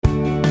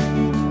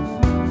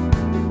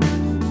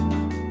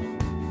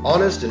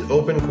Honest and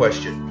open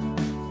question.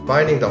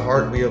 Finding the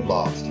heart we have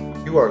lost.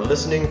 You are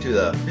listening to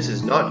the This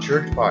Is Not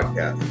Church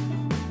podcast.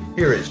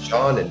 Here is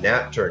Jon and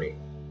Nat Turney.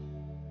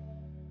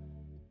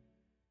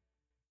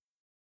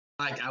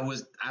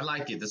 I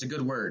like it. That's a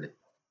good word.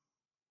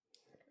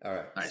 All right.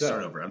 All right, So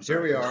start over. I'm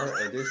sorry. here we are,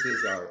 and this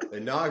is our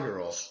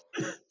inaugural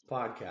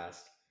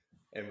podcast,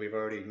 and we've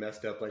already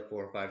messed up like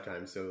 4 or 5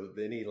 times. So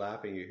any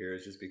laughing you hear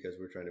is just because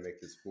we're trying to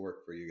make this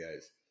work for you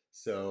guys.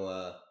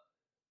 So,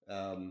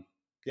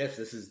 yes,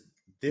 this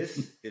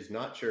is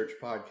Not Church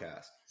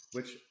podcast,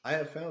 which I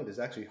have found is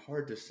actually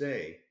hard to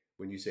say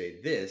when you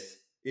say This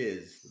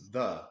is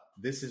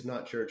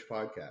Not Church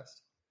podcast.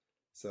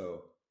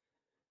 So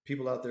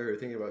people out there who are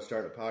thinking about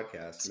starting a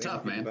podcast, It's maybe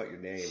tough, think man. about your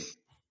name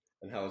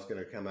and how it's going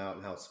to come out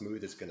and how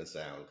smooth it's going to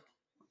sound.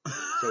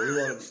 So we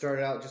wanted to start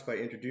out just by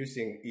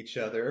introducing each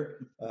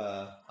other.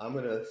 I'm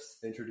going to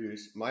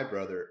introduce my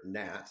brother,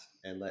 Nat,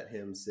 and let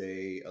him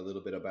say a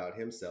little bit about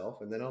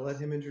himself, and then I'll let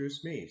him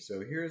introduce me.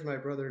 So here's my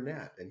brother,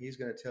 Nat, and he's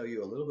going to tell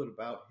you a little bit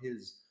about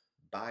his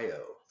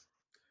bio.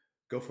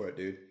 Go for it,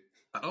 dude.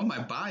 Oh, my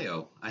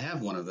bio. I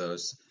have one of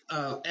those.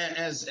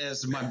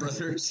 As my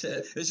brother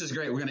said, this is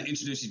great. We're going to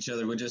introduce each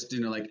other. We're just,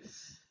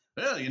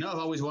 I've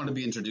always wanted to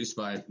be introduced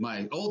by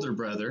my older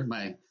brother,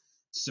 my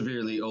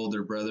severely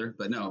older brother.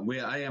 But no,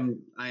 I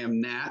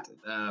am Nat,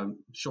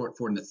 short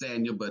for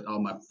Nathaniel, but all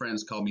my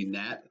friends call me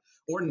Nat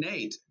or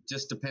Nate.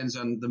 Just depends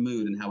on the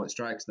mood and how it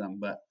strikes them.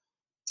 But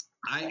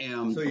I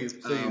am So you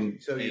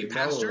a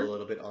pastor. a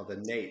little bit on the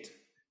Nate.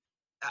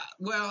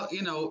 Well,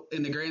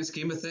 in the grand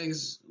scheme of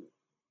things,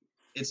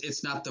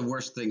 it's not the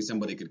worst thing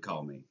somebody could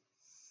call me.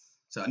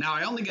 So now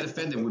I only get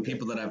offended when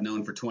people that I've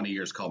known for 20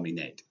 years call me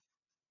Nate.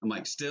 I'm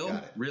like,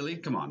 still? Really?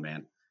 Come on,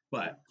 man.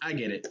 But I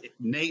get it.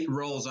 Nate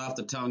rolls off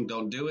the tongue.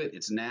 Don't do it.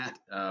 It's Nat.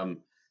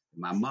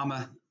 My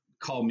mama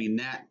called me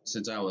Nat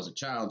since I was a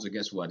child. So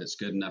guess what? It's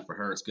good enough for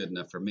her. It's good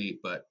enough for me.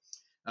 But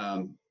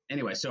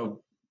anyway,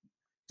 so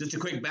just a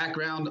quick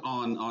background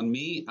on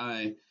me.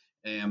 I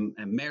am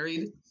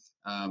married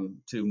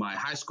to my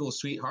high school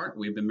sweetheart.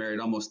 We've been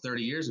married almost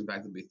 30 years. In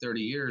fact, it'll be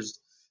 30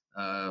 years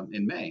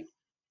in May.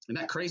 Isn't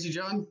that crazy,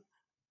 John?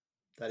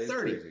 That is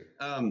 30. crazy.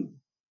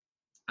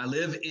 I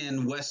live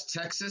in West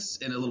Texas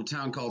in a little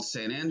town called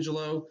San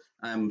Angelo.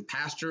 I'm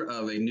pastor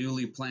of a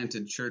newly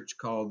planted church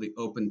called the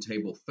Open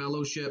Table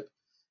Fellowship.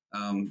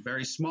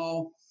 Very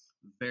small,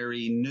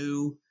 very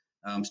new.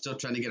 Still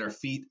trying to get our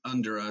feet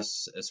under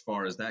us as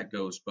far as that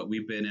goes, but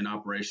we've been in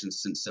operation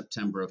since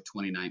September of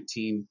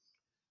 2019.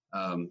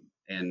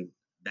 And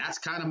that's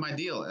kind of my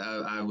deal.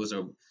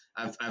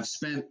 I've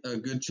spent a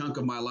good chunk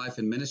of my life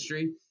in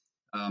ministry,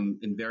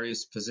 in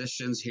various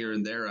positions here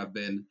and there. I've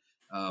been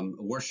a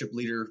worship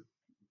leader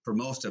for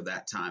most of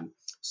that time.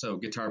 So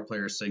guitar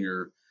player,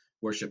 singer,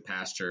 worship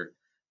pastor.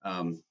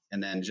 And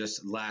then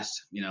just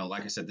last,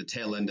 like I said, the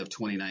tail end of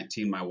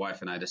 2019, my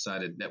wife and I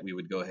decided that we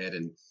would go ahead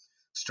and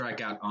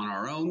strike out on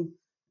our own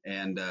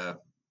and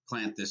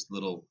plant this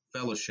little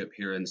fellowship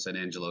here in San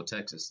Angelo,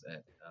 Texas.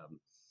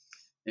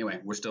 Anyway,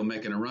 we're still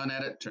making a run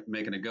at it,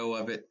 making a go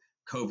of it.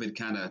 COVID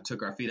kind of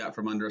took our feet out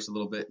from under us a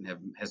little bit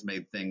and has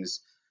made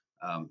things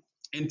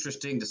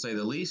interesting, to say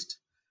the least.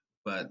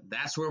 But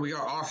that's where we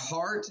are. Our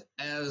heart,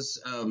 as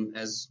and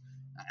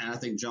I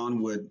think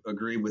John would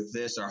agree with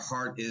this, our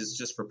heart is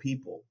just for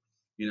people.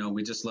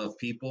 We just love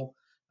people,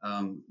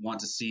 want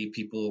to see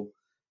people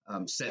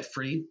set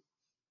free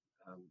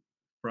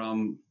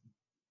from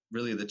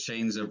really the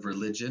chains of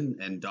religion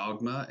and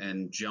dogma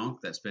and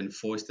junk that's been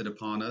foisted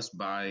upon us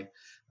by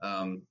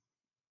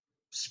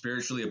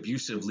spiritually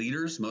abusive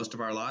leaders most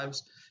of our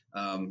lives.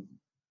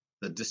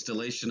 The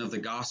distillation of the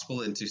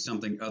gospel into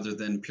something other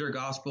than pure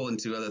gospel,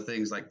 into other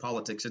things like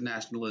politics and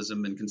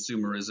nationalism and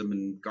consumerism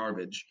and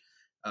garbage.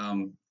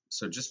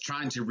 So just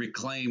trying to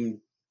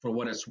reclaim, for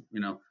what it's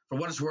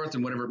worth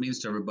and whatever it means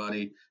to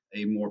everybody,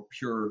 a more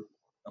pure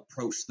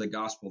approach to the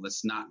gospel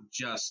that's not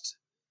just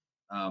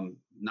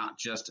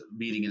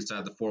meeting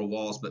inside the 4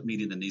 walls, but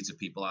meeting the needs of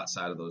people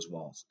outside of those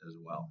walls as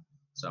well.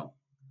 So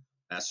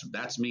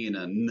that's me in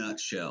a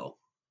nutshell.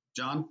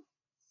 John,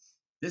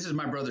 this is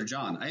my brother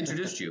John. I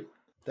introduced you.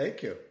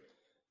 Thank you.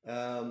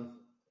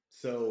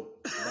 So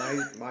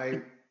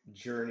my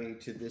journey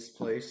to this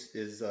place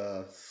is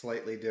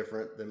slightly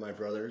different than my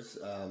brother's.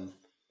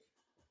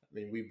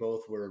 We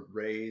both were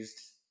raised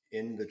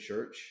in the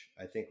church.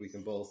 I think we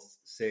can both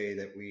say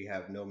that we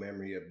have no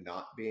memory of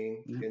not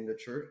being in the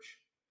church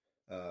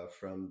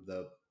from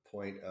the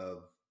point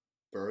of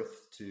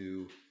birth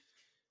to,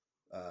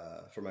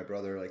 for my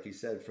brother, like he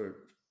said,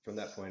 from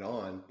that point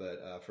on.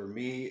 But for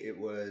me, it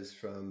was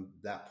from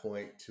that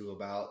point to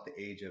about the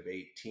age of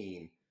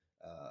 18.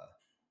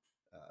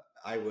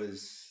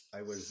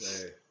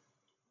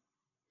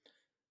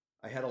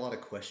 I had a lot of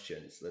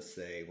questions, let's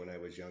say, when I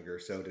was younger.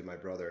 So did my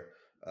brother.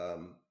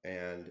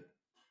 And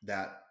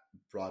that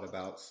brought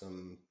about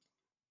some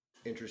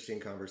interesting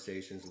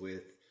conversations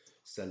with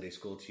Sunday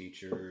school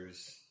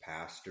teachers,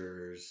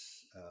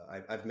 pastors.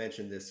 I've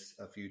mentioned this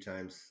a few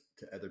times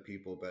to other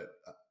people, but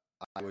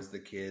I was the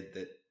kid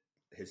that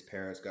his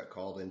parents got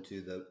called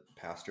into the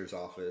pastor's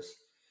office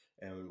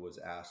and was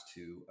asked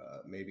to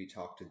maybe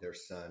talk to their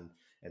son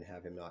and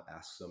have him not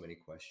ask so many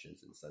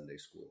questions in Sunday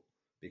school,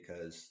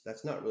 because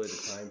that's not really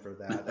the time for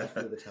that. That's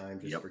really the time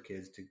just Yep. for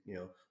kids to,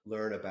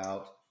 learn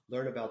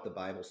about the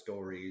Bible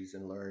stories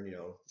and learn,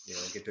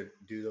 get to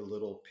do the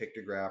little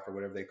pictograph or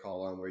whatever they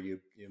call them, where you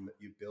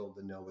build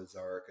the Noah's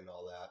Ark and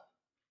all that.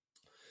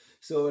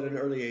 So at an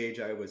early age,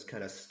 I was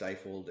kind of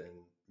stifled and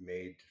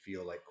made to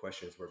feel like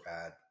questions were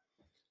bad.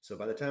 So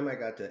by the time I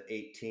got to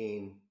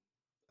 18,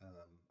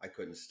 I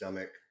couldn't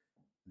stomach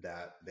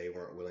that they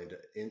weren't willing to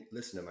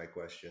listen to my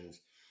questions.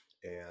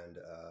 And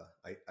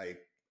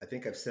I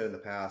think I've said in the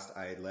past,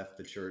 I left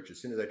the church. As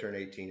soon as I turned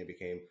 18 and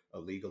became a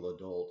legal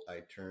adult, I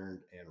turned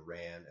and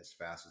ran as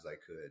fast as I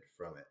could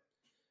from it.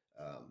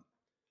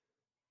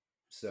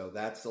 So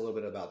that's a little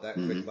bit about that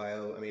quick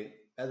bio. I mean,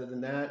 other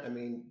than that, I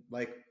mean,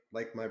 like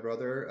my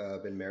brother,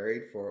 been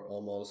married for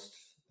almost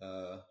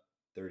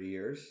 30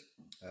 years.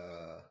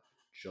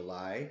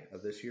 July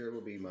of this year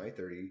will be my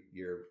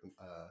 30-year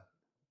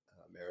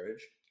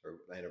marriage or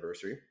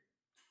anniversary.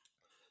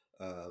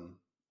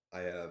 I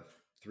have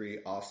 3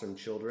 awesome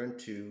children,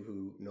 2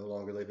 who no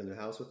longer live in the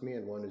house with me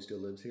and 1 who still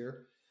lives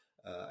here.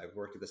 I've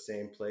worked at the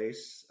same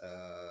place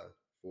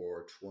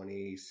for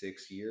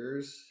 26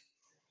 years,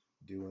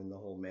 doing the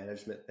whole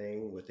management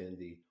thing within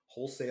the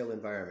wholesale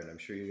environment. I'm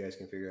sure you guys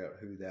can figure out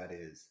who that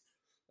is.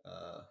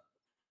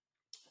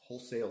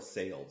 Wholesale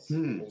sales,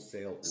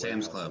 wholesale Sam's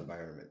warehouse Club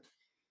environment.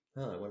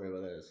 I wonder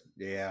what that is.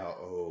 Yeah.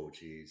 Oh,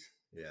 geez.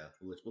 Yeah.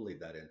 We'll leave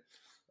that in.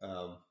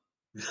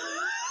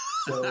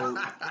 So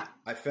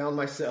I found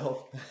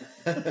myself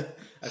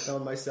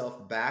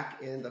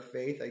back in the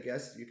faith, I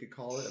guess you could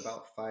call it,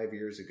 about 5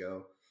 years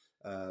ago.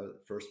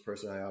 First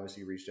person I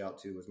obviously reached out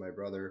to was my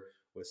brother,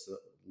 with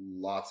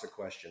lots of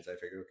questions. I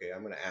figured, okay,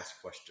 I'm going to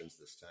ask questions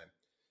this time.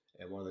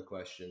 And one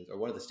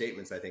of the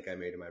statements I think I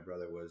made to my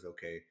brother was,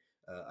 okay,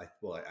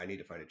 I need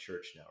to find a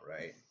church now,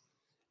 right?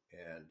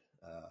 And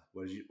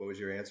what was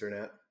your answer,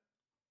 Nat?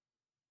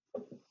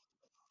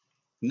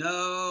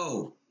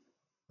 No.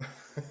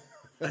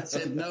 I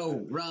said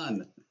no,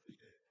 run.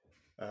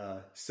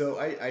 So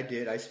I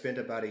did. I spent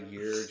about a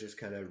year just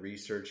kind of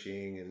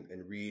researching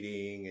and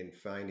reading and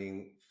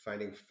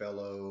finding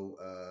fellow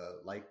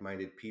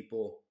like-minded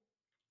people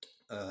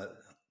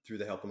through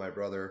the help of my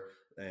brother,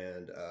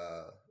 and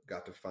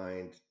got to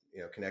find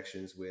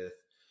connections with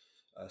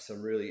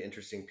some really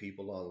interesting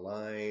people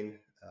online.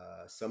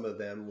 Some of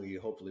them we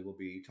hopefully will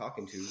be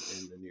talking to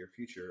in the near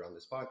future on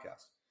this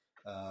podcast.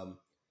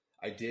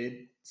 I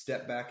did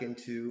step back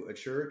into a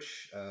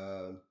church.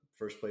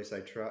 First place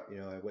I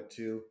went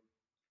to,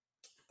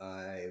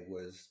 I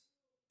was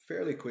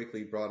fairly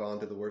quickly brought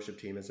onto the worship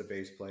team as a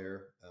bass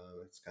player.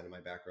 It's kind of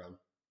my background.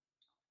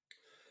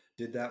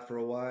 Did that for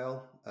a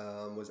while.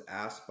 Was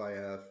asked by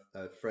a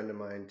friend of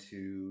mine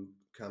to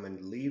come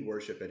and lead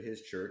worship at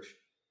his church,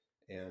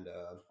 and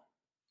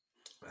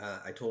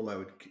I told him I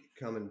would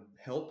come and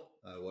help.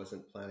 I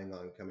wasn't planning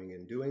on coming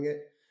and doing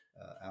it.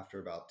 After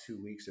about 2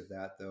 weeks of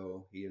that,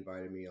 though, he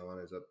invited me on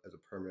as a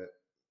permanent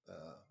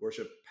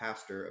worship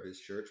pastor of his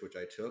church, which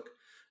I took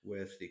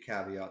with the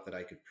caveat that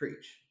I could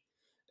preach.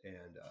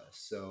 And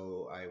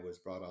so I was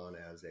brought on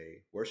as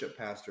a worship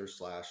pastor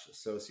 /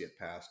 associate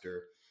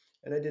pastor.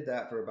 And I did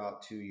that for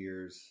about 2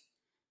 years.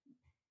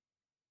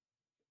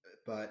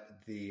 But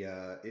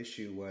the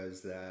issue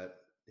was that,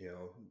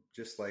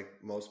 just like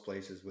most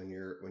places, when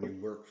you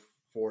work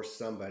for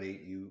somebody,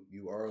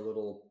 you are a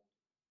little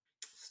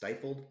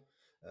stifled.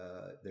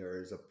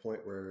 There is a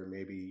point where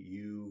maybe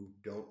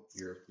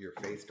your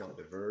faiths don't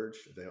diverge.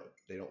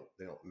 They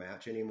don't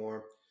match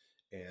anymore.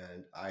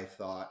 And I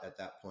thought at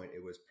that point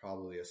it was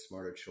probably a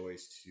smarter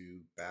choice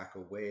to back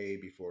away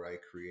before I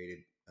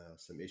created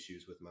some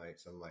issues with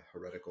some of my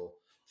heretical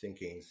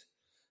thinkings.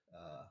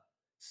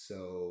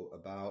 So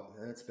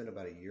it's been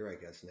about a year, I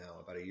guess now.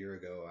 About a year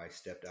ago, I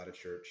stepped out of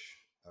church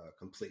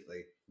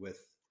completely with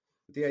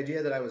the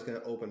idea that I was going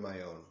to open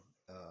my own.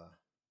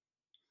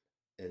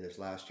 And this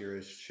last year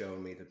has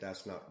shown me that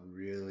that's not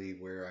really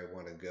where I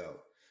want to go.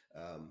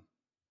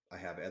 I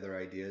have other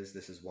ideas.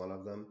 This is one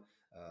of them.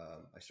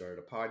 I started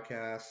a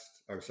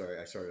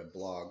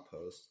blog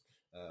post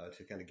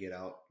to kind of get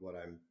out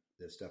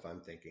the stuff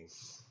I'm thinking.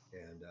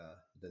 And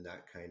then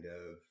that kind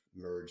of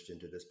merged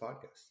into this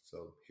podcast.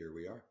 So here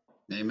we are.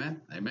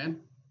 Amen.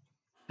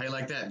 Hey,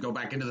 like that. Go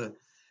back into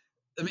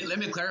let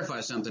me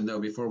clarify something though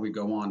before we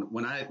go on.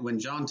 When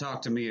John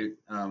talked to me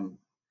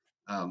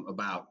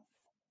about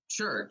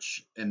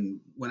church,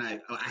 and when I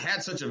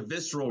had such a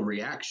visceral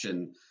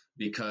reaction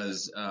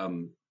because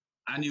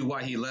I knew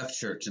why he left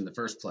church in the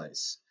first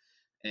place.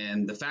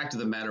 And the fact of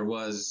the matter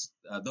was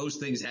those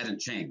things hadn't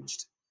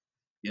changed.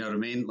 You know what I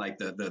mean? Like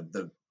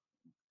the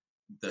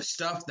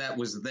stuff that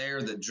was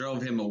there that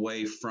drove him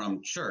away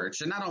from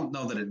church. And I don't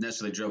know that it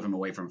necessarily drove him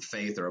away from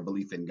faith or a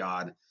belief in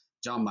God.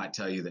 John might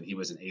tell you that he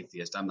was an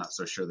atheist. I'm not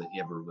so sure that he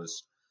ever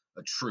was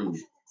a true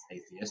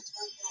atheist.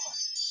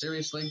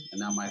 Seriously? And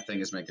now my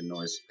thing is making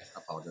noise. I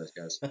apologize,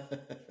 guys.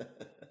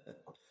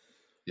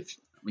 If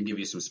we give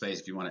you some space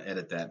if you want to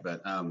edit that.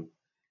 But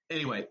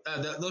Anyway,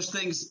 those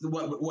things.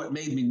 What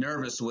made me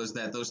nervous was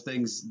that those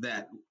things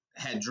that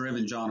had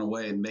driven John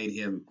away and made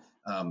him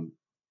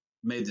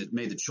made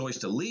the choice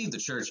to leave the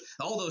church.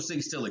 All those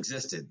things still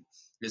existed.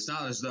 It's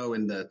not as though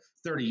in the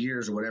 30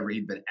 years or whatever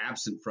he'd been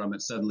absent from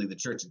it, suddenly the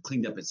church had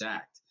cleaned up its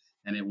act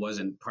and it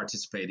wasn't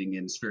participating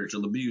in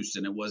spiritual abuse,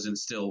 and it wasn't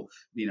still,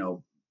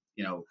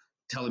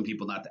 telling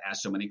people not to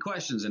ask so many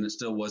questions, and it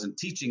still wasn't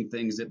teaching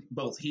things that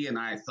both he and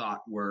I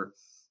thought were,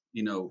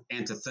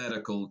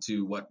 antithetical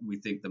to what we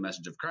think the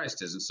message of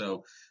Christ is. And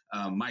so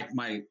my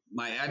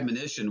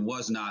admonition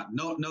was not,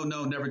 no,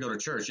 never go to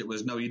church. It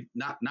was, no,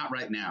 not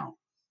right now.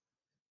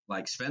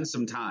 Like, spend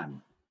some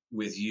time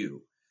with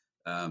you,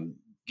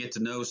 get to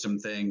know some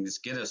things,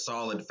 get a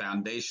solid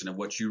foundation of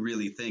what you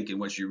really think and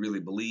what you really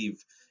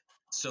believe,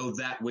 so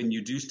that when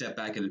you do step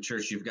back into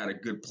church, you've got a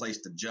good place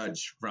to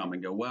judge from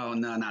and go, well,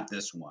 no, not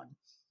this one.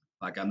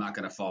 Like, I'm not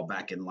going to fall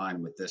back in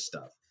line with this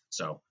stuff.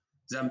 So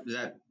is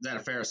that a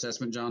fair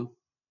assessment, John?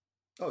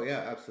 Oh,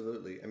 yeah,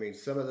 absolutely. I mean,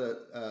 some of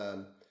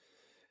the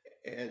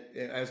and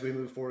as we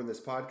move forward in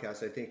this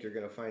podcast, I think you're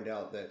going to find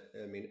out that,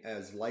 I mean,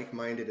 as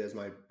like-minded as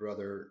my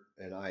brother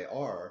and I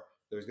are,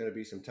 there's going to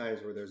be some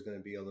times where there's going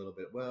to be a little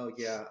bit, well,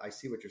 yeah, I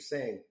see what you're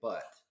saying,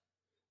 but,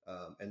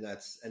 and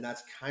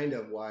that's kind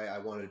of why I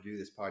want to do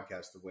this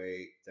podcast the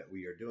way that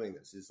we are doing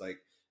this. Is like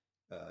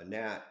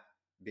Nat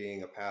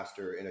being a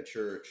pastor in a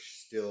church,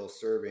 still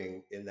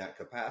serving in that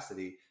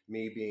capacity,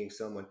 me being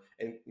someone,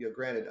 and,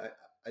 granted,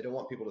 I don't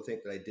want people to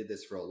think that I did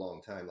this for a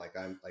long time. Like,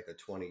 I'm like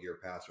a 20-year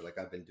pastor. Like,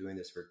 I've been doing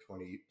this for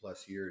 20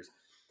 plus years.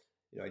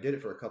 I did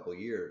it for a couple of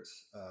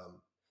years.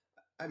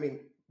 I mean,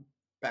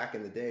 back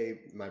in the day,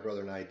 my brother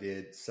and I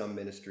did some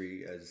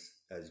ministry as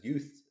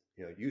youth,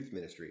 youth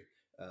ministry.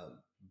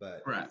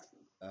 But right.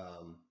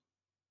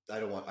 I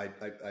don't want, I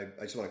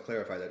just want to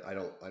clarify that I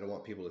don't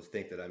want people to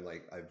think that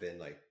I've been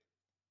like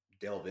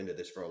delved into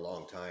this for a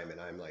long time,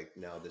 and I'm like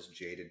now this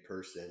jaded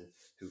person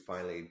who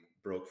finally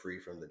broke free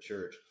from the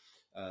church.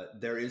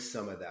 There is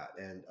some of that.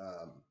 And,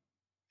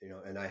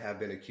 and I have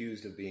been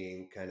accused of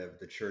being kind of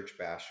the church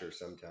basher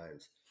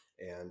sometimes.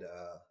 And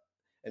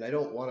I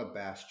don't want to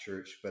bash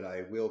church, but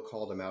I will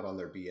call them out on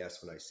their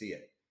BS when I see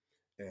it.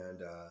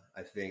 And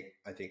I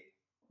think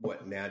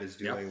what Nat is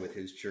doing with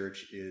his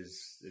church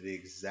is the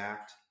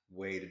exact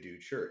way to do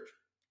church.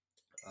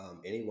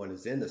 Anyone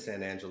who's in the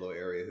San Angelo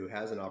area who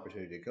has an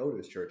opportunity to go to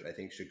his church, I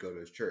think should go to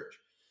his church.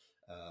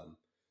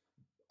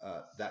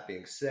 That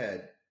being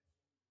said,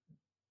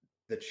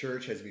 the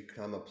church has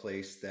become a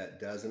place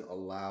that doesn't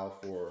allow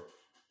for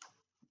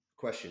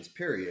questions,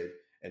 period,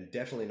 and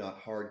definitely not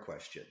hard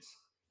questions.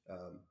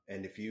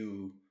 And if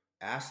you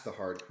ask the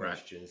hard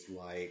questions,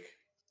 like,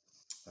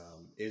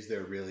 is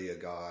there really a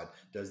God?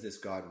 Does this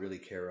God really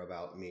care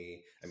about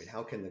me? I mean,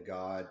 how can the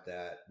God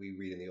that we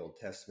read in the Old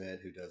Testament,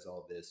 who does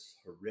all this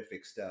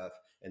horrific stuff,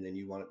 and then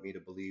you want me to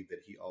believe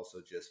that he also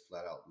just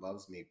flat out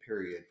loves me,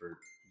 period, for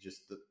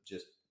just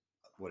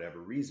whatever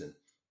reason?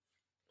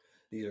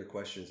 These are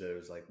questions that it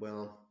was like,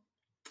 well,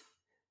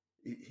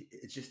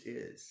 it just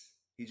is.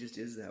 He just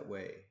is that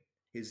way.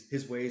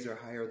 His ways are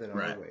higher than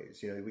our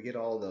ways. We get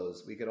all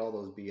those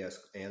BS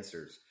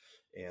answers.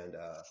 And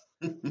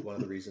one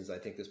of the reasons I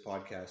think this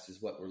podcast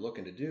is what we're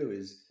looking to do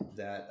is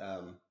that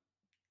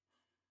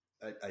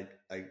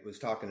I was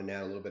talking to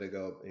Nat a little bit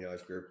ago,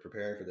 as we were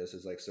preparing for this,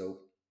 is like, so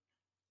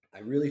I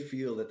really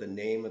feel that the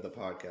name of the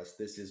podcast,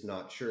 This Is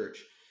Not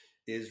Church,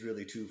 is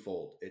really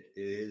twofold. It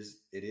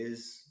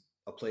is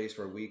a place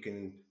where we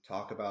can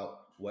talk about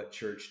what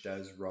church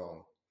does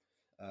wrong,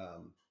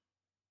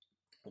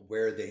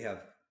 where they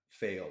have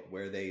failed,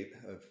 where they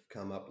have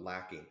come up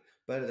lacking.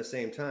 But at the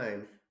same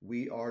time,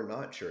 we are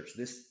not church.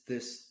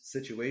 This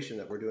situation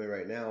that we're doing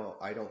right now,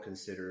 I don't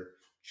consider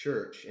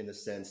church in the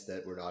sense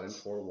that we're not in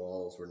four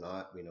walls. We're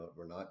not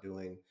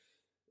doing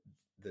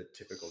the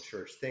typical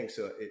church thing.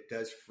 So it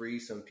does free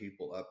some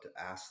people up to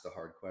ask the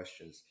hard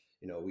questions.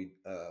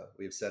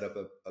 We've set up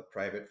a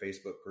private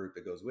Facebook group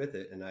that goes with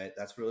it. And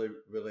that's really,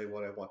 really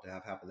what I want to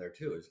have happen there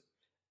too, is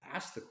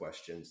ask the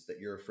questions that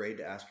you're afraid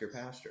to ask your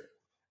pastor.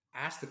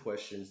 Ask the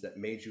questions that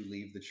made you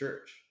leave the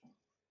church.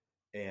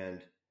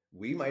 And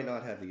we might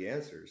not have the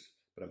answers,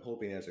 but I'm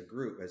hoping as a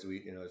group, as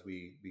we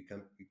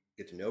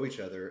get to know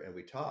each other and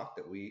we talk,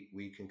 that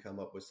we can come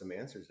up with some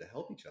answers to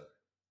help each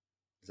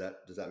other.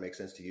 Does that make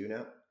sense to you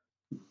now?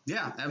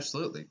 Yeah,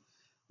 absolutely.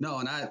 No,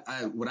 and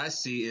I what I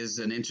see is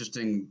an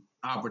interesting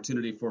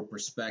opportunity for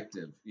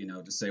perspective,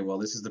 to say, well,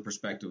 this is the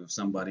perspective of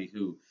somebody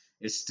who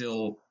is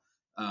still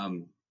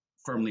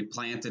firmly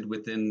planted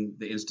within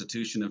the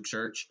institution of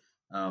church.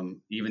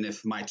 Even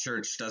if my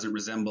church doesn't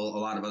resemble a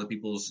lot of other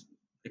people's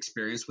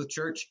experience with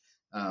church,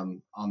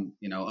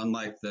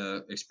 unlike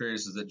the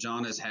experiences that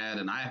John has had,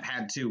 and I have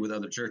had too with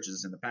other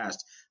churches in the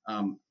past,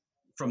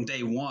 from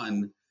day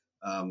one,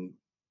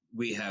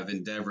 we have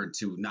endeavored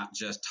to not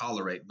just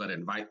tolerate, but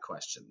invite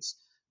questions.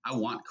 I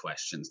want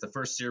questions. The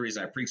first series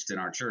I preached in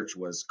our church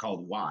was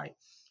called Why?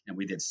 And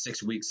we did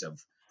 6 weeks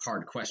of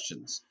hard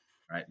questions,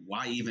 right?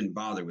 Why even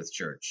bother with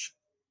church,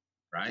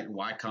 right?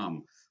 Why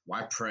come?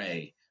 Why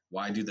pray?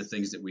 Why do the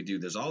things that we do?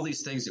 There's all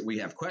these things that we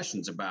have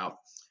questions about.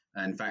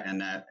 In fact,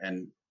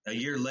 and a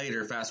year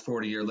later, fast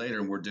forward a year later,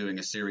 and we're doing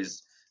a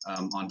series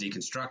on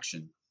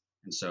deconstruction.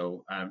 And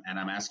so, and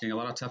I'm asking a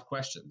lot of tough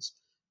questions.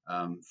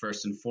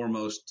 First and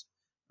foremost,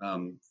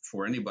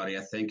 for anybody,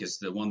 I think is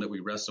the one that we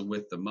wrestle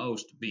with the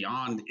most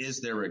beyond,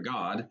 is there a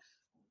God?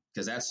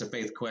 Because that's the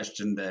faith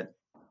question that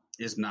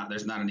there's not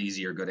an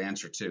easy or good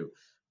answer to.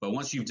 But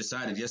once you've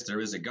decided, yes, there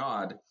is a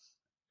God,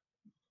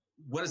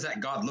 what does that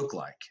God look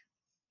like?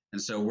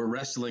 And so we're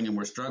wrestling and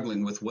we're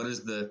struggling with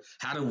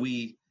how do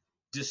we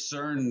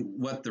discern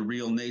what the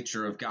real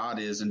nature of God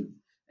is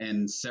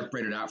and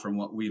separate it out from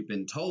what we've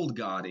been told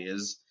God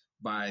is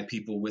by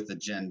people with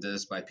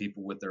agendas, by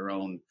people with their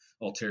own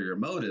ulterior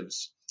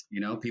motives,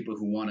 people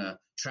who want to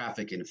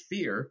traffic in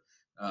fear,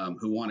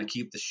 who want to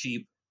keep the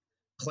sheep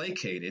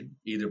placated,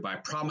 either by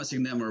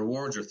promising them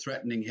rewards or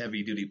threatening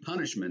heavy duty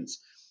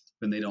punishments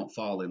when they don't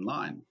fall in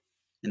line.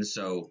 And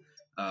so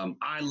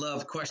I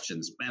love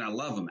questions, man. I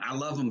love them. I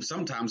love them.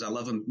 Sometimes I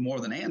love them more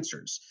than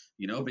answers,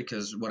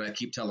 because what I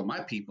keep telling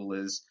my people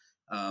is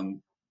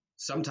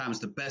sometimes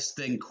the best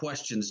thing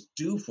questions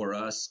do for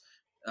us,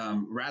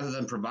 rather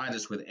than provide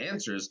us with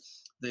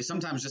answers, they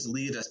sometimes just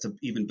lead us to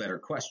even better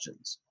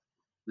questions.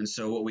 And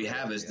so what we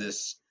have is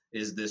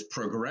this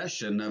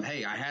progression of,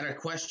 hey, I had a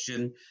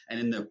question, and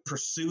in the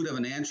pursuit of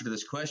an answer to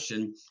this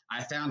question,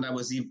 I found I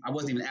wasn't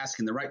even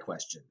asking the right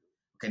question.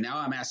 Okay, now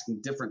I'm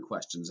asking different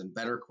questions and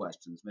better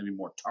questions, maybe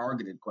more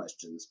targeted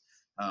questions.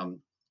 And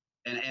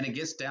it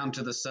gets down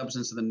to the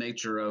substance of the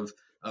nature of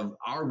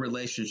our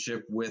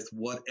relationship with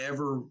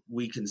whatever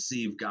we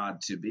conceive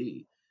God to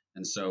be.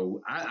 And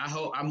so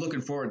I'm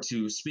looking forward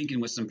to speaking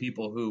with some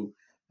people who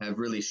have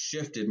really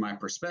shifted my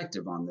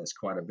perspective on this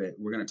quite a bit.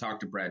 We're going to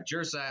talk to Brad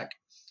Jersak,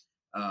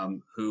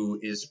 who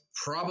is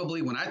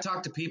probably, when I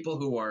talk to people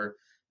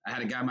I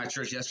had a guy in my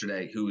church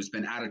yesterday who's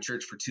been out of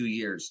church for 2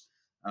 years.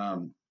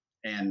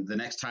 And the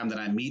next time that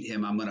I meet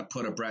him, I'm going to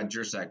put a Brad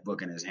Jersak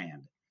book in his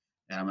hand.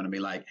 And I'm going to be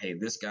like, hey,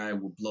 this guy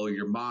will blow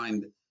your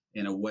mind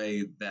in a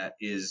way that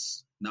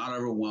is not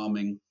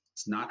overwhelming.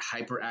 It's not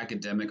hyper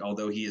academic,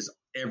 although he is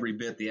every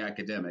bit the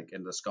academic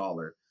and the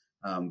scholar.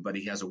 But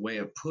he has a way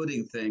of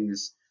putting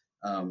things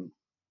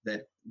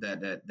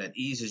that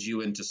eases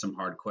you into some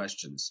hard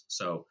questions.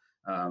 So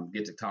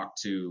get to talk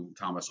to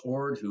Thomas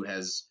Ord, who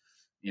has,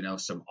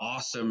 some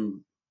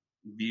awesome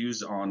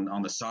views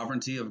on the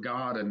sovereignty of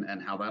God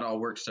and how that all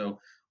works. So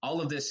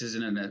all of this is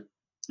in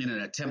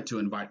an attempt to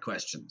invite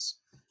questions.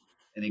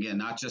 And again,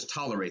 not just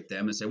tolerate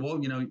them and say, well,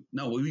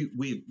 no,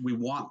 we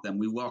want them.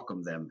 We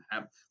welcome them.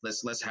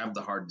 Let's have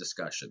the hard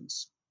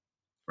discussions.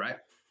 Right.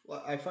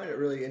 Well, I find it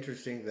really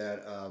interesting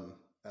that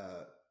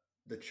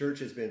the church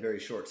has been very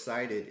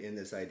short-sighted in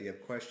this idea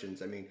of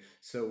questions. I mean,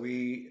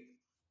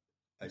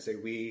 I say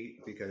we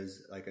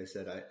because, like I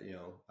said,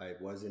 I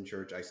was in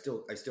church. I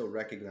still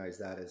recognize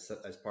that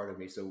as part of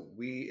me. So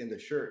we in the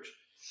church,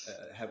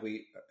 have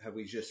we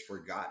just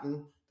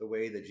forgotten the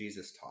way that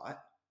Jesus taught?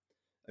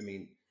 I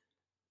mean,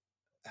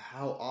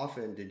 how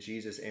often did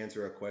Jesus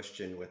answer a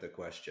question with a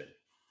question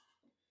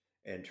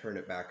and turn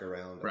it back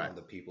around on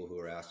the people who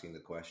are asking the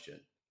question?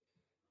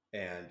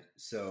 And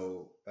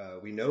so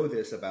we know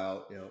this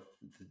about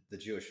the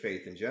Jewish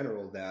faith in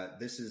general, that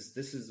this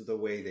is the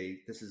way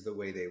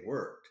they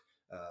worked.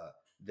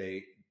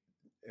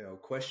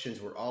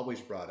 Questions were always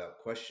brought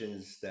up,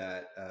 questions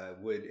that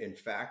would in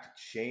fact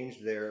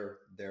change their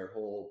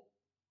whole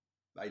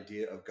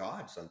idea of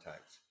God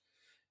sometimes.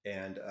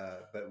 And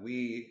but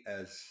we,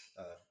 as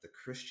the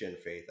Christian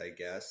faith, I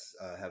guess,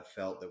 have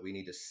felt that we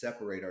need to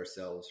separate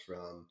ourselves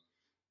from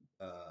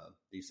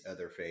these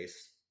other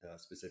faiths,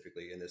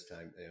 specifically in this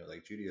time,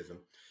 like Judaism.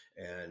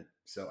 And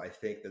so I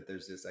think that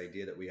there's this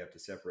idea that we have to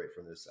separate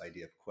from this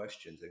idea of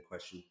questions. And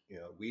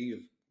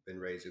we've been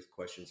raised with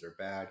questions are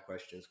bad.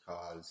 Questions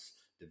cause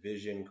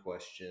division.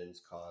 Questions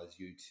cause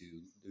you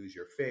to lose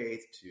your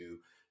faith, to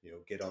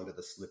get onto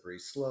the slippery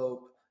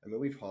slope. I mean,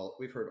 we've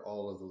heard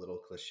all of the little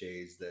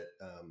cliches that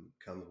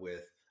come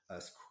with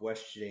us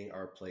questioning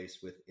our place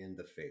within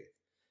the faith,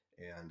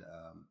 and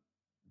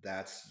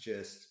that's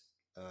just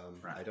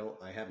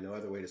I have no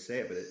other way to say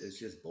it, but it's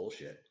just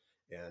bullshit.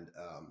 And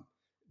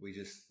we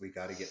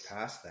got to get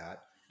past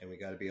that, and we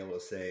got to be able to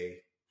say,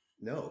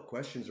 no,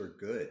 questions are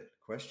good.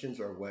 Questions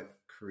are what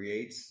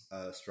creates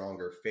a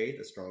stronger faith,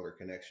 a stronger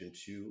connection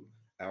to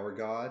our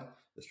God,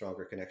 a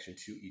stronger connection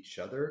to each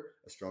other,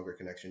 a stronger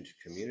connection to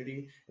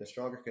community, and a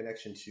stronger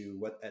connection to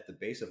what at the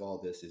base of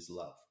all this is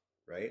love,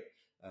 right?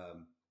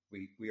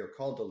 We are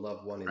called to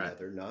love one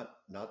another,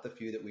 not the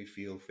few that we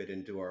feel fit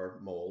into our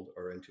mold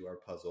or into our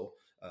puzzle,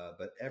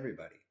 but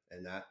everybody.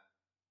 And that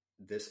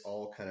this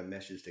all kind of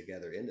meshes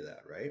together into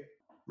that, right?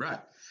 Right.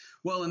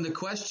 Well, and the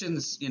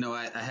questions,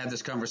 I had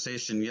this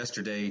conversation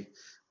yesterday,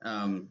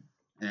 and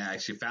I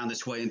actually found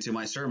its way into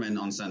my sermon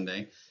on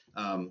Sunday,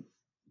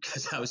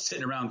 because I was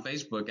sitting around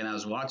Facebook and I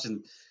was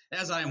watching,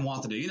 as I am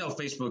wont to do.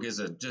 Facebook is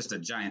just a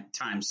giant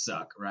time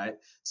suck, right?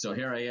 So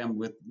here I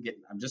am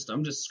I'm just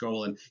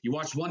scrolling. You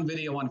watch one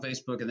video on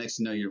Facebook, and next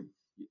thing you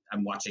know,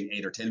 I'm watching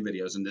 8 or 10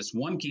 videos, and this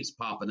one keeps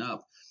popping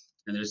up.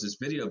 And there's this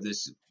video of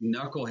this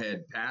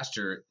knucklehead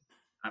pastor.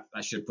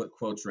 I should put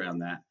quotes around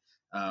that.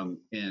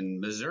 In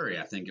Missouri,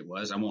 I think it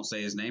was. I won't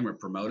say his name or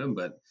promote him,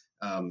 but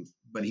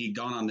he'd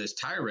gone on this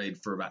tirade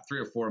for about 3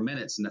 or 4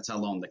 minutes, and that's how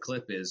long the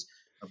clip is,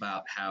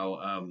 about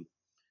how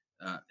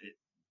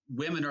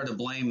women are to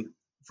blame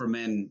for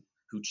men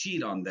who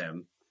cheat on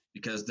them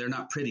because they're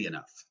not pretty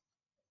enough.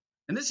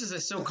 And this is a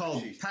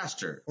so-called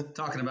pastor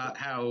talking about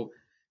how,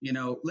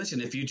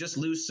 listen, if you just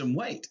lose some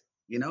weight,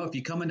 if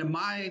you come into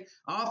my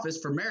office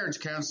for marriage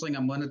counseling,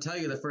 I'm going to tell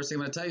you, the first thing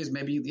I'm going to tell you is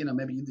maybe you need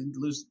to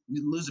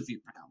lose a few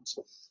pounds,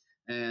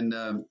 and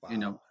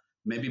Wow.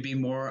 maybe be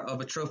more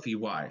of a trophy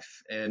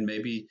wife, and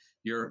maybe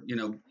you're,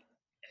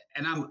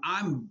 and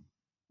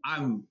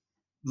I'm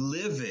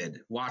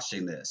livid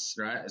watching this,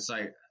 right? It's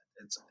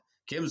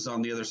Kim's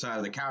on the other side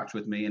of the couch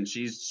with me, and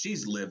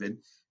she's livid,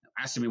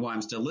 asking me why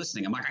I'm still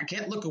listening. I'm like, I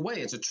can't look away.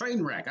 It's a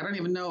train wreck. I don't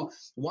even know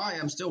why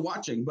I'm still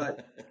watching.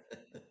 But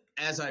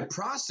as I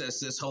process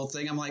this whole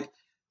thing, I'm like,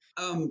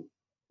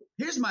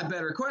 here's my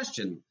better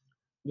question.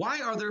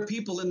 Why are there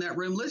people in that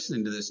room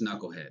listening to this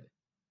knucklehead?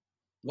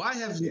 Why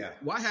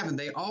haven't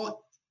they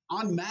all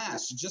en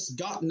masse just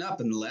gotten up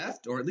and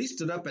left, or at least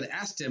stood up and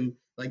asked him,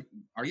 like,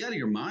 are you out of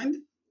your mind?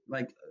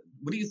 Like,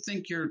 what do you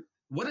think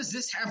what does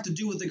this have to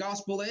do with the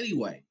gospel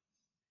anyway?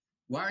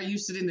 Why are you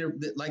sitting there?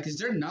 Like, is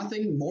there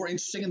nothing more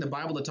interesting in the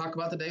Bible to talk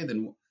about today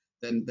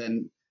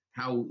than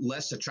how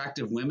less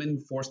attractive women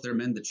force their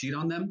men to cheat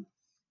on them?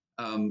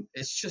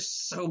 It's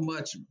just so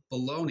much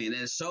baloney, and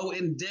it's so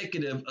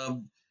indicative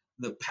of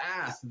the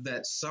path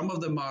that some of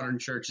the modern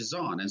church is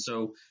on. And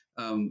so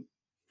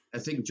I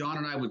think John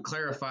and I would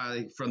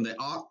clarify from the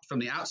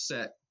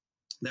outset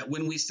that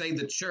when we say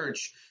the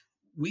church,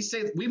 we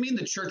mean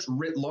the church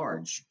writ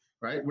large,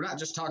 right? We're not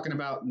just talking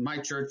about my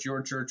church,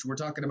 your church. We're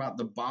talking about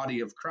the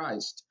body of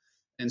Christ.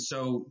 And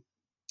so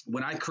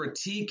when I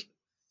critique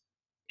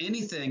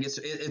anything,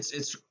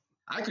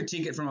 I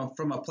critique it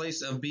from a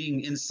place of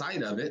being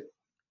inside of it.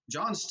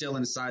 John's still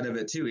inside of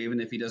it too, even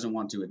if he doesn't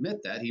want to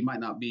admit that. He might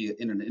not be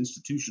in an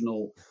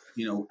institutional,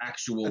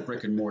 actual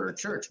brick and mortar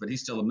church, but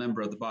he's still a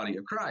member of the body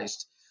of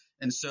Christ.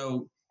 And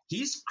so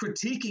he's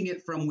critiquing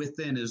it from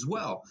within as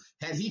well.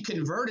 Had he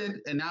converted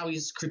and now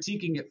he's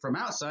critiquing it from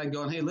outside,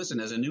 going, hey, listen,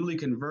 as a newly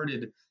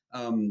converted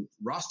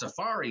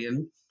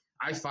Rastafarian,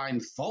 I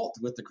find fault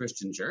with the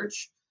Christian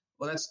church.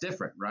 Well, that's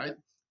different, right?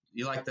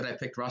 You like that I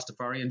picked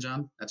Rastafarian,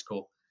 John? That's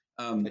cool.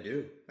 I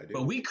do.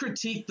 But we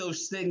critique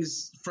those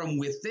things from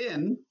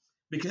within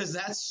because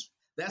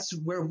that's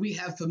where we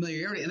have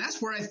familiarity. And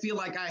that's where I feel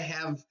like I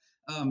have,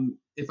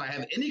 if I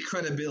have any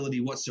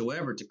credibility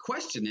whatsoever to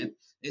question it,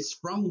 it's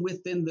from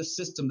within the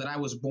system that I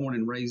was born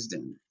and raised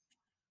in.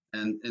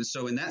 And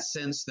so in that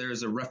sense,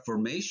 there's a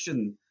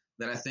reformation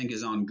that I think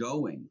is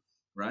ongoing,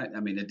 right? I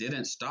mean, it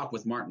didn't stop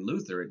with Martin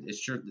Luther. It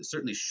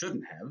certainly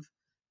shouldn't have.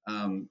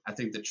 I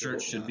think the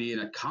church should be in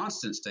a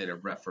constant state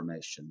of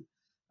reformation,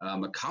 a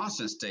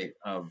constant state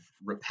of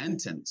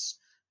repentance,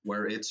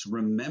 where it's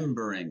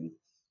remembering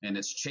and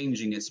it's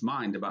changing its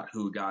mind about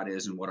who God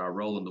is and what our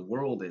role in the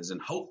world is.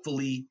 And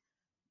hopefully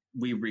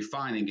we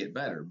refine and get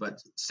better.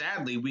 But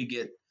sadly, we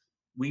get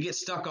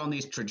stuck on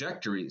these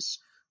trajectories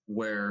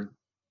where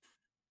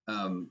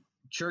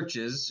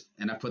churches,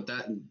 and I put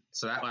that in,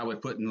 so that I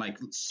would put in like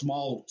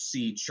small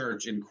c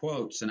church in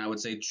quotes, and I would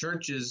say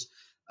churches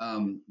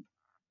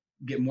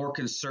get more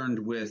concerned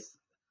with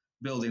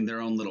building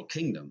their own little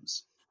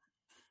kingdoms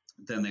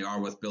than they are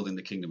with building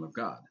the kingdom of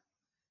God.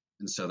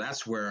 And so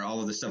that's where all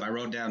of this stuff, I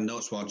wrote down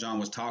notes while John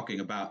was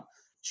talking about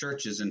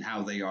churches and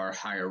how they are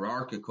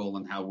hierarchical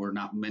and how we're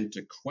not meant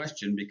to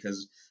question,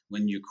 because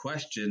when you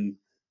question,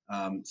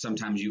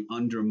 sometimes you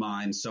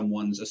undermine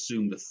someone's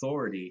assumed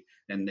authority,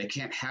 and they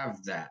can't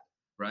have that,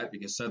 right?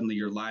 Because suddenly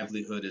your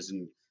livelihood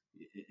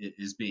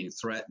is being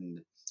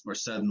threatened, or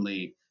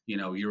suddenly,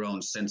 your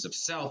own sense of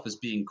self is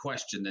being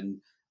questioned. And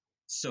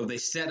so they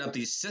set up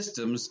these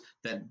systems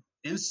that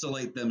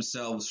insulate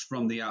themselves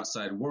from the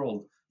outside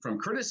world, from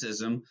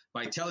criticism,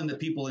 by telling the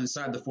people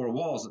inside the four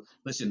walls,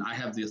 listen, I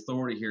have the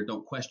authority here.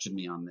 Don't question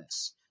me on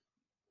this.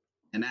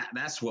 And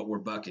that's what we're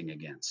bucking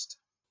against.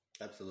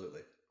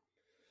 Absolutely.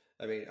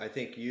 I mean, I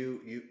think you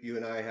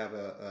and I have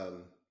a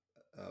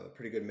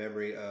pretty good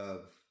memory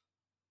of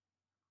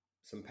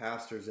some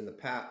pastors in the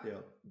past,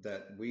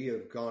 that we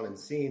have gone and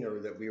seen,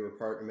 or that we were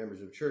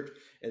members of church,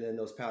 and then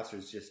those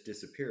pastors just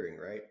disappearing,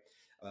 right?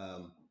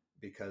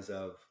 Because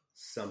of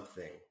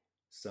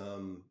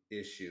some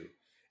issue.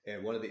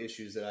 And one of the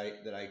issues that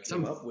I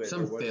came up with,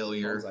 some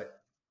failure.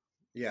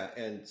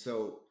 And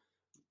so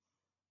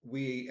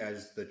we,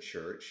 as the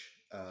church,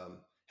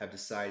 have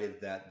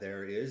decided that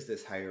there is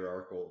this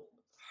hierarchical,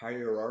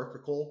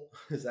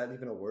 is that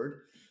even a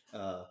word?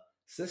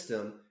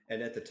 System,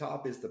 and at the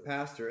top is the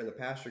pastor, and the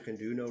pastor can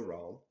do no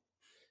wrong.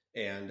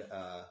 And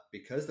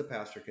because the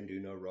pastor can do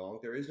no wrong,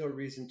 there is no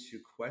reason to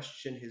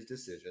question his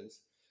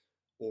decisions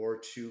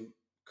or to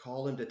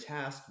call him to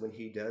task when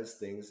he does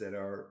things that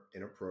are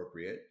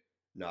inappropriate,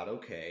 not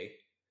okay.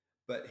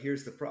 But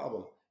here's the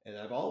problem, and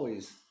I've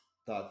always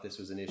thought this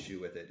was an issue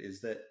with it,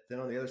 is that then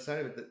on the other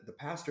side of it, the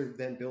pastor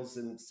then builds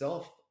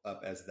himself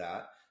up as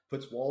that,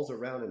 puts walls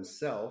around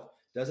himself,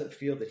 doesn't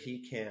feel that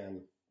he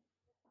can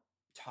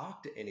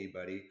talk to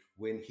anybody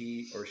when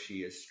he or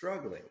she is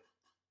struggling.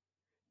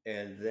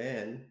 And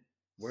then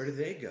where do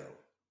they go?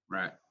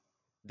 Right.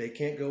 They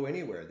can't go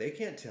anywhere. They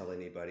can't tell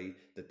anybody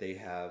that they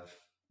have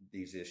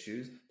these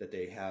issues, that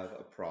they have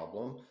a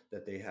problem,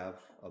 that they have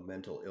a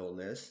mental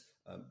illness.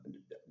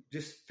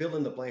 Just fill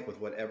in the blank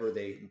with whatever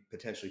they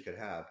potentially could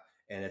have.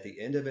 And at the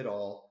end of it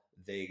all,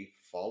 they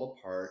fall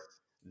apart,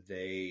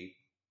 they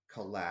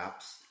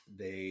collapse,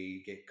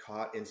 they get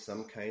caught in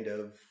some kind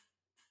of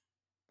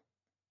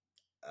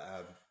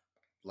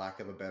lack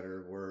of a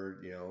better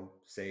word,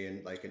 say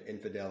in like an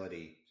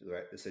infidelity,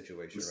 right, the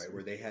situation, right,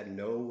 where they had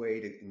no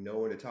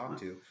one to talk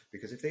to,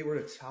 because if they were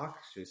to talk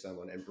to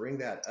someone and bring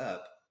that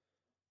up,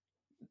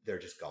 they're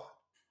just gone.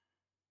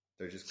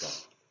 They're just gone.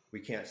 We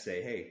can't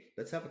say, hey,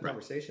 let's have a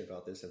conversation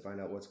about this and find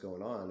out what's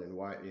going on and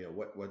why,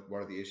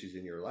 what are the issues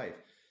in your life.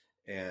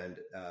 And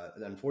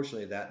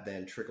unfortunately, that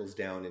then trickles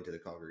down into the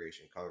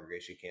congregation.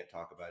 Congregation can't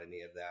talk about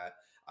any of that.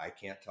 I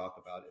can't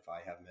talk about if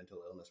I have mental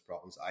illness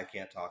problems. I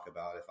can't talk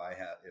about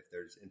if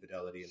there's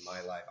infidelity in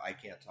my life. I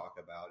can't talk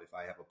about if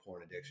I have a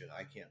porn addiction.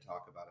 I can't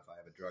talk about if I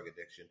have a drug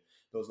addiction.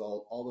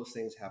 All those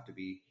things have to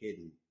be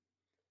hidden.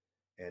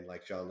 And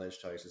like John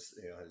Lynch has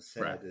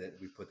said, that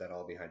we put that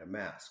all behind a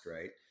mask,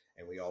 right?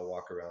 And we all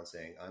walk around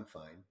saying, I'm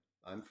fine,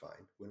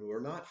 when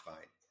we're not fine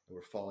and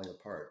we're falling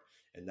apart.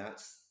 And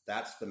that's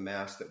the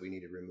mask that we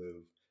need to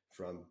remove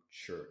from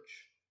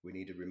church. We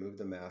need to remove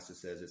the mask that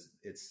says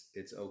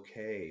it's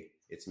okay.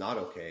 It's not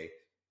okay.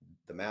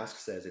 The mask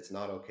says it's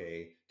not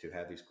okay to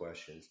have these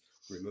questions.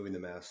 Removing the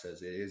mask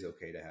says it is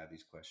okay to have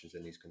these questions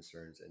and these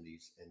concerns and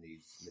these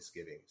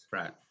misgivings.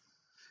 Right.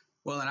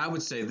 Well, and I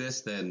would say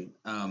this then,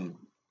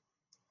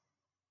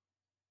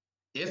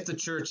 if the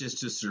church is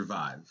to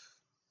survive,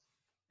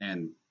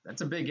 and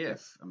that's a big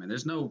if. I mean,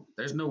 there's no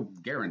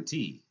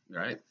guarantee,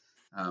 right,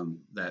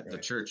 that the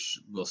church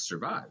will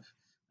survive.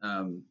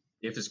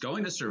 If it's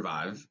going to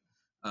survive,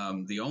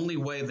 the only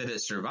way that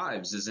it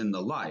survives is in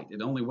the light.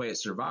 The only way it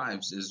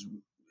survives is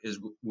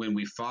when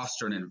we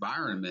foster an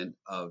environment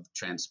of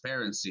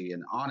transparency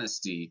and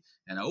honesty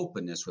and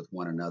openness with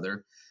one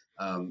another,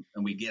 and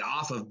we get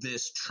off of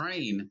this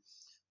train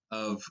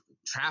of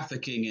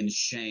trafficking in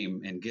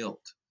shame and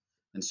guilt.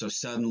 And so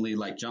suddenly,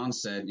 like John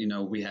said,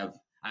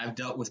 I've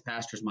dealt with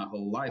pastors my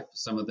whole life,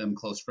 some of them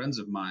close friends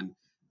of mine,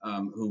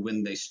 who,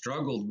 when they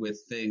struggled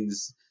with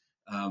things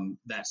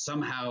that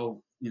somehow,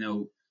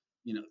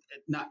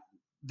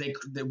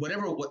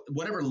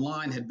 whatever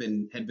line had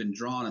been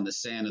drawn in the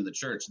sand in the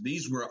church,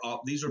 these were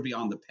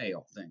beyond the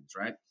pale things,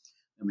 right?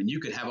 I mean,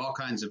 you could have all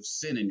kinds of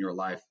sin in your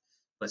life,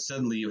 but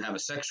suddenly you have a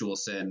sexual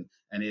sin,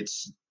 and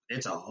it's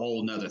a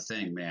whole nother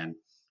thing, man.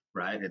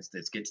 Right. It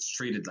gets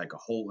treated like a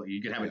whole,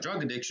 you could have a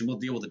drug addiction. We'll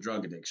deal with the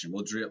drug addiction.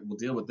 We'll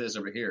deal with this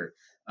over here.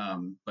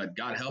 But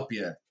God help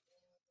you,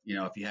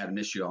 if you had an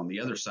issue on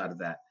the other side of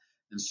that.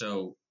 And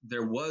so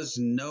there was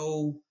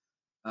no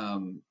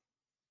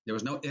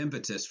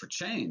impetus for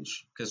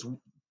change, because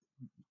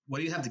what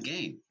do you have to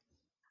gain?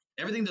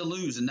 Everything to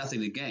lose and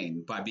nothing to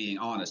gain by being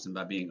honest and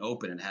by being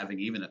open and having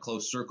even a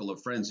close circle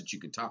of friends that you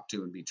could talk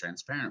to and be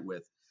transparent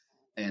with.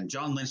 And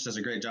John Lynch does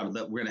a great job of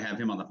that. We're going to have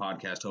him on the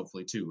podcast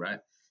hopefully too, right?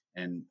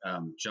 And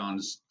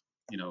John's,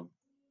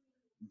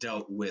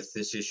 dealt with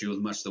this issue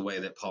much the way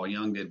that Paul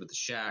Young did with the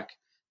shack,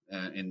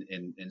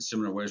 in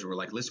similar ways, where we're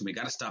like, listen, we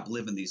got to stop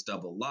living these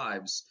double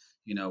lives,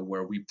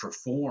 where we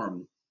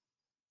perform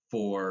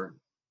for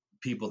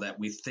people that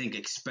we think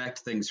expect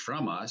things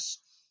from us,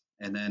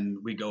 and then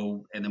we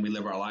go and then we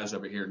live our lives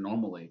over here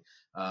normally.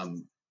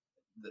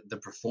 The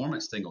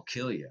performance thing will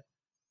kill you.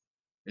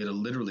 It'll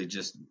literally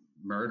just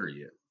murder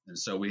you. And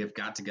so we have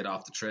got to get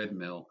off the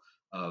treadmill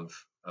of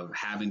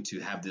having to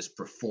have this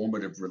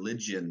performative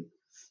religion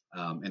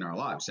in our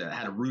lives. I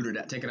had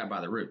to take it out by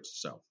the roots.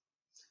 So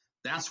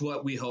that's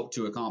what we hope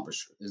to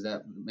accomplish. Does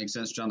that make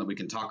sense, John? That we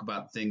can talk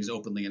about things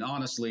openly and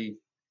honestly,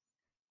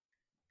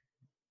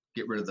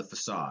 get rid of the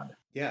facade.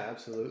 Yeah,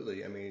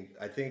 absolutely. I mean,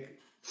 I think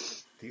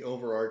the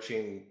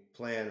overarching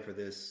plan for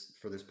this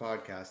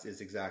podcast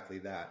is exactly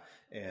that.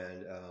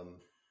 And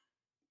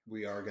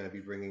we are going to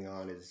be bringing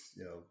on as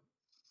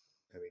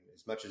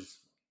much as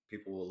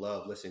people will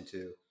love listening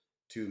to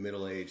two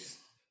middle-aged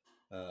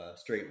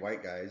straight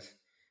white guys,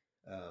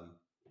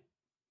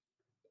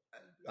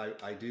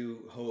 I do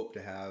hope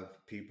to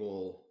have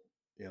people,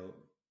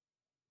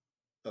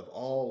 of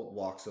all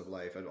walks of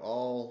life, and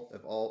all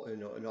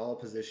in all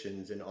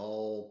positions, in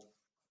all.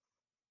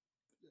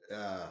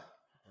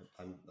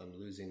 I'm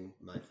losing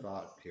my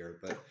thought here,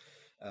 but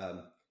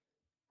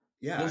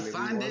yeah,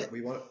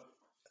 we want.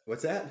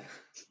 What's that?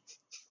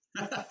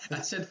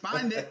 I said,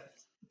 find it.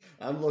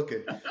 I'm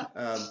looking,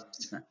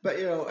 but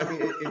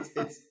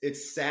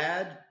it's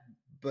sad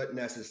but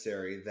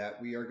necessary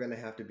that we are going to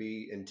have to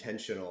be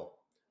intentional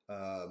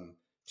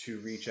to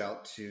reach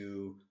out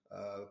to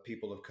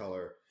people of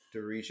color,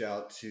 to reach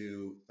out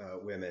to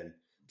women,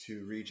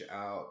 to reach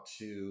out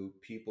to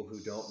people who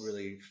don't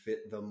really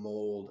fit the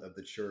mold of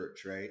the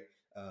church, right?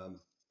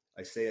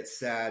 I say it's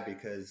sad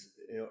because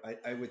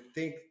I would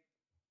think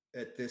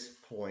at this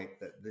point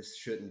that this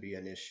shouldn't be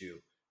an issue,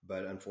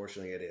 but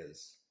unfortunately it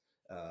is.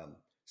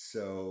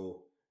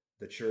 So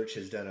the church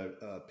has done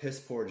a piss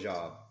poor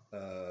job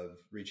of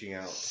reaching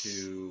out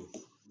to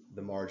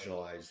the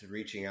marginalized,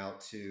 reaching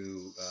out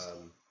to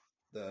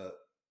the,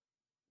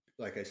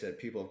 like I said,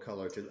 people of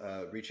color,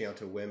 to reaching out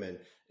to women,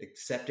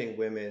 accepting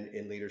women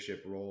in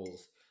leadership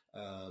roles,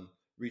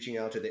 reaching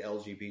out to the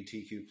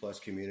LGBTQ plus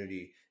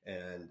community,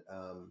 and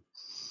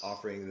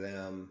offering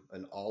them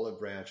an olive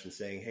branch and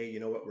saying, hey, you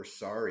know what? We're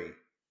sorry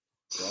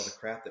for all the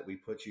crap that we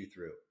put you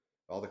through,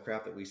 all the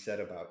crap that we said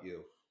about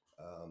you.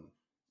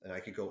 And I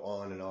could go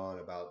on and on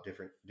about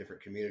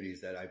different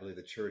communities that I believe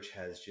the church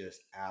has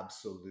just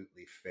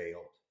absolutely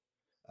failed.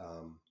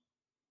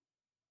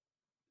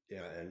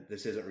 And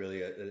this isn't really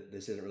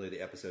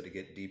the episode to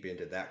get deep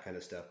into that kind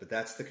of stuff, but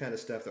that's the kind of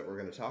stuff that we're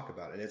going to talk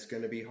about, and it's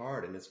going to be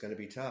hard and it's going to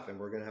be tough, and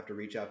we're going to have to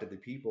reach out to the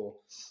people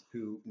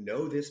who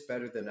know this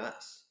better than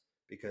us,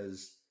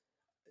 because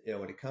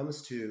when it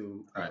comes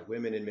to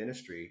women in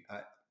ministry,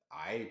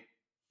 I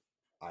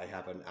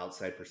have an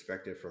outside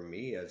perspective from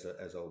me as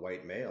a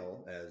white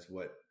male as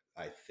what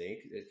I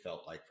think it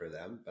felt like for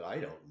them, but I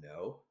don't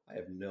know. I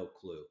have no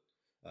clue.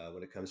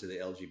 When it comes to the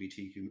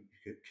LGBTQ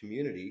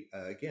community,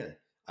 again,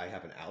 I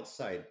have an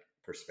outside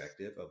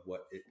perspective of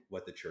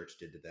what the church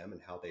did to them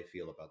and how they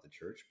feel about the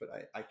church, but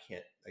I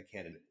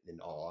can't in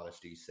all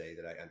honesty say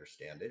that I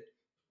understand it.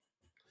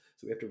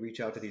 So we have to reach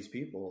out to these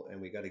people,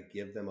 and we got to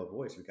give them a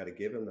voice. We got to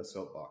give them a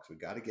soapbox. We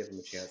got to give them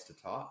a chance to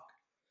talk.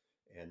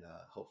 And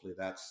hopefully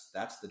that's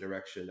the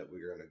direction that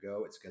we're going to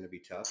go. It's going to be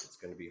tough. It's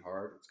going to be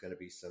hard. It's going to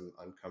be some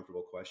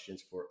uncomfortable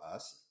questions for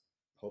us,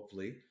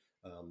 hopefully.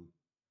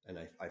 And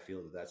I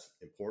feel that that's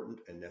important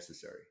and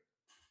necessary.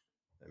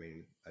 I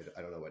mean,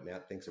 I don't know what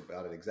Nat thinks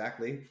about it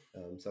exactly.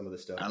 Some of the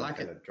stuff I'm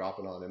kind of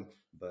dropping on him,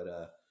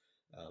 but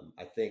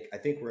I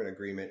think we're in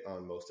agreement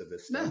on most of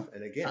this stuff.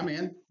 And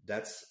again,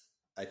 that's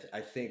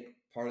I think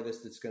part of this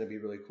that's going to be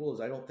really cool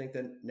is I don't think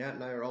that Nat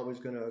and I are always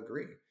going to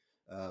agree.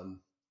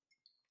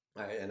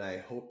 I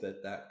hope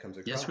that comes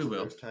across. Yes, we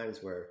will. There's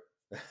times where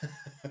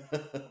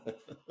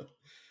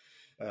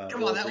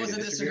come on, that was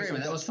a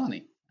disagreement. That was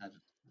funny.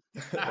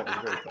 That was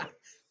very funny.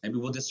 Maybe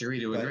we'll disagree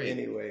to agree.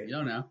 Anyway, you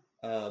don't know.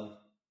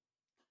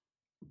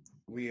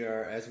 We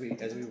are as we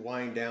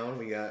wind down.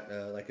 We got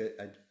like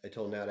I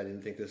told Nat, I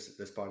didn't think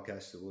this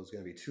podcast was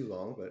going to be too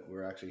long, but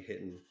we're actually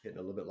hitting a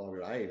little bit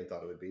longer than I even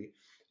thought it would be.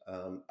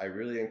 I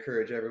really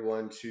encourage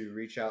everyone to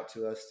reach out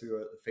to us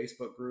through the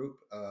Facebook group.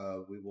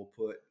 We will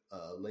put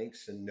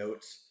links and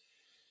notes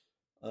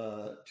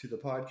to the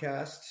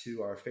podcast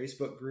to our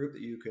Facebook group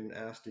that you can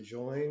ask to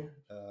join.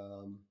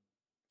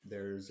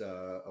 There's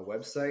a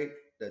website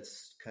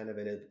that's kind of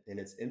in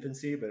its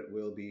infancy, but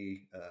we'll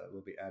be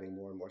adding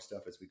more and more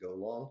stuff as we go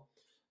along.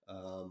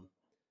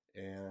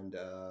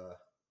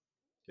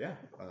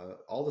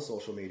 All the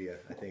social media.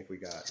 I think we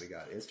got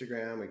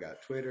Instagram, we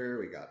got Twitter,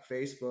 we got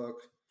Facebook,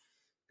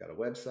 got a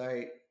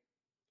website.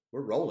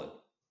 We're rolling.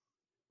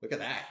 Look at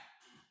that.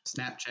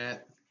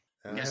 Snapchat.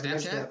 I haven't got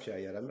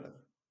Snapchat yet. I'm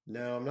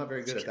not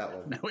very good at that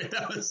one. No, wait,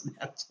 that was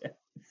Snapchat.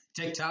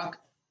 TikTok.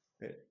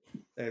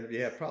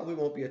 And probably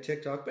won't be a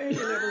TikTok, but you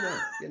never know.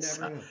 You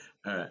never know.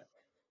 All right.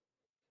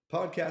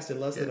 Podcast in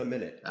less than a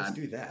minute. Let's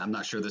do that. I'm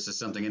not sure this is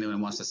something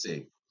anyone wants to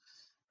see.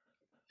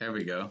 There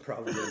we go.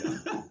 Probably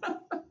not.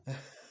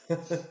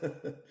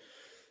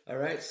 All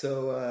right.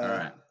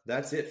 So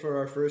that's it for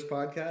our first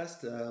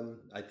podcast.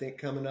 I think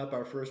coming up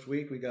our first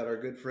week, we got our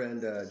good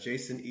friend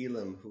Jason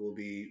Elam, who will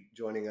be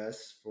joining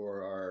us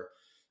for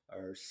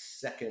our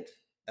second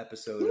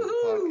episode of the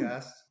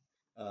podcast.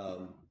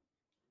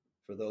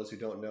 For those who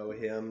don't know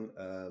him,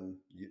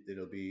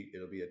 it'll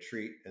be a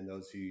treat, and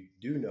those who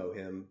do know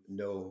him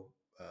know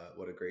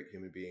what a great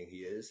human being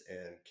he is,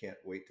 and can't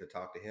wait to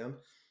talk to him.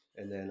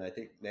 And then I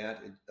think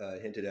Nat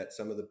hinted at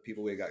some of the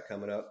people we got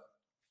coming up.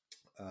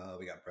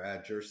 We got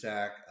Brad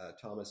Jersak,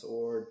 Thomas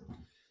Ord,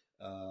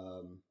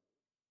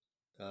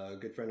 a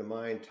good friend of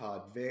mine,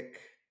 Todd Vick.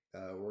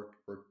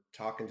 We're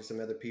talking to some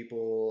other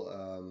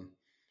people.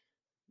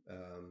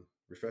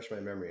 Refresh my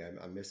memory.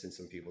 I'm missing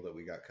some people that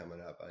we got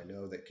coming up. I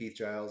know that Keith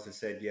Giles has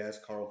said yes.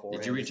 Carl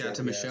Forehand. Did you reach out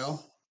to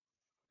Michelle?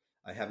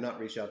 I have not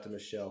reached out to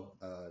Michelle.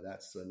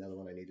 That's another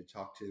one I need to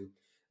talk to.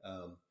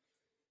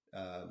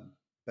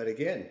 But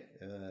again,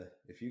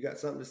 if you got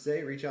something to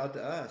say, reach out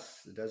to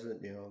us. It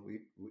doesn't,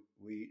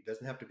 we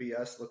doesn't have to be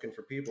us looking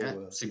for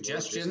people.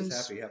 Suggestions. We're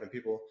just happy having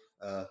people.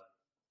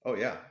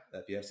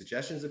 If you have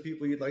suggestions of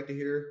people you'd like to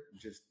hear,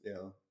 just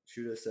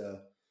shoot us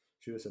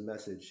a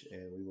message,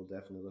 and we will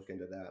definitely look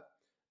into that.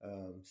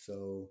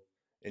 So,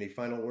 any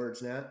final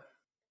words, Nat?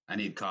 I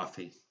need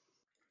coffee.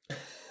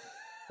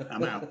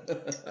 I'm out.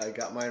 I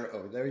got mine.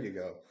 Oh, there you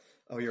go.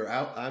 Oh, you're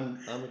out. I'm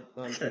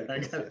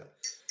pretty close,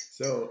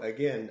 So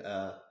again,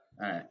 all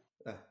right.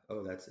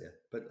 That's it.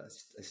 But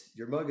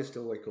your mug is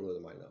still way cooler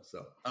than mine, though.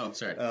 So. Oh,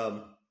 sorry.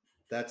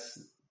 That's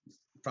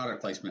product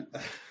placement.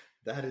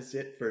 That is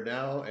it for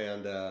now,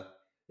 and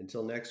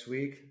until next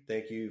week.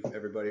 Thank you,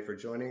 everybody, for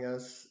joining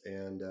us,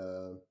 and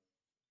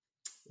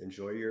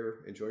enjoy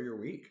your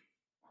week.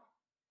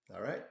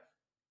 All right.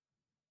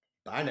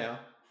 Bye now.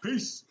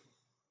 Peace.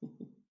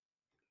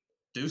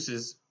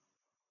 Deuces.